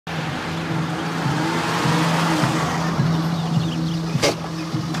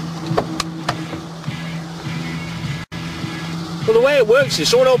Well, the way it works is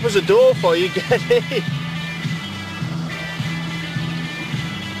someone opens the door for you, get in.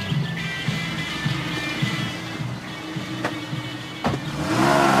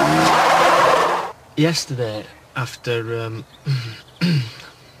 Yesterday, after,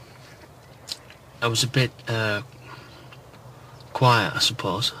 I was a bit, quiet, I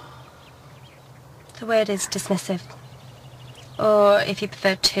suppose. The word is dismissive. Or, if you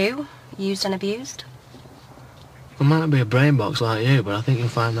prefer, two, used and abused. I might not be a brain box like you, but I think you'll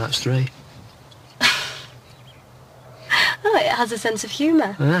find that's three. Oh, it has a sense of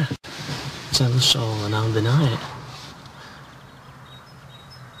humour. Yeah. Tell us all and I'll deny it.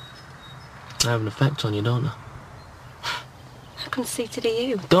 I have an effect on you, don't I? How conceited are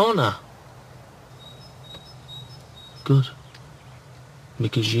you? Don't I? Good.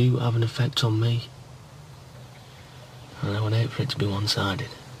 Because you have an effect on me. And I would hate for it to be one-sided.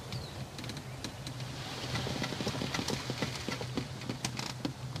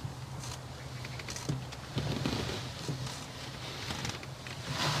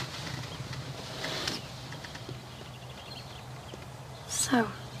 So,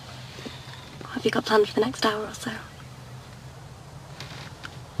 what have you got planned for the next hour or so?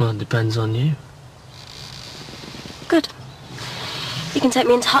 Well, it depends on you. Good. You can take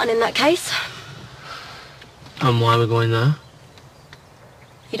me into Hutton in that case. And why we're going there?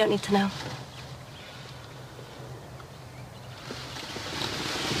 You don't need to know.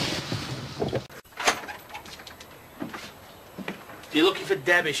 You're looking for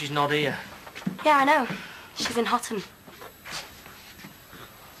Debbie, she's not here. Yeah, I know. She's in Hutton.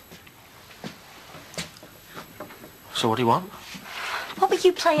 So what do you want? What were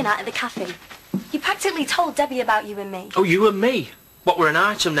you playing at the cafe? You practically told Debbie about you and me. Oh, you and me? What, we're an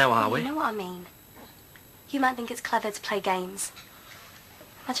item now, are we? You know what I mean. You might think it's clever to play games.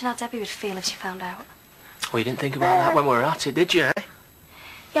 Imagine how Debbie would feel if she found out. Well, you didn't think about that when we were at it, did you, eh?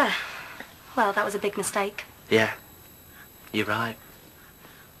 Yeah. Well, that was a big mistake. Yeah. You're right.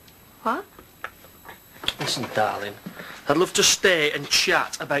 What? Listen, darling, I'd love to stay and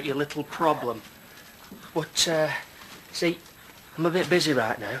chat about your little problem. But, see, I'm a bit busy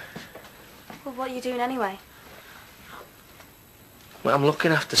right now. Well, what are you doing anyway? Well, I'm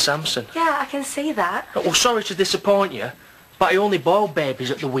looking after Samson. Yeah, I can see that. Oh, well, sorry to disappoint you, but I only boiled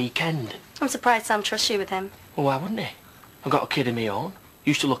babies at the weekend. I'm surprised Sam trusts you with him. Well, why wouldn't he? I've got a kid of my own.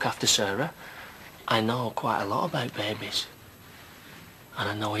 Used to look after Sarah. I know quite a lot about babies. And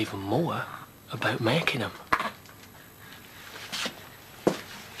I know even more about making them.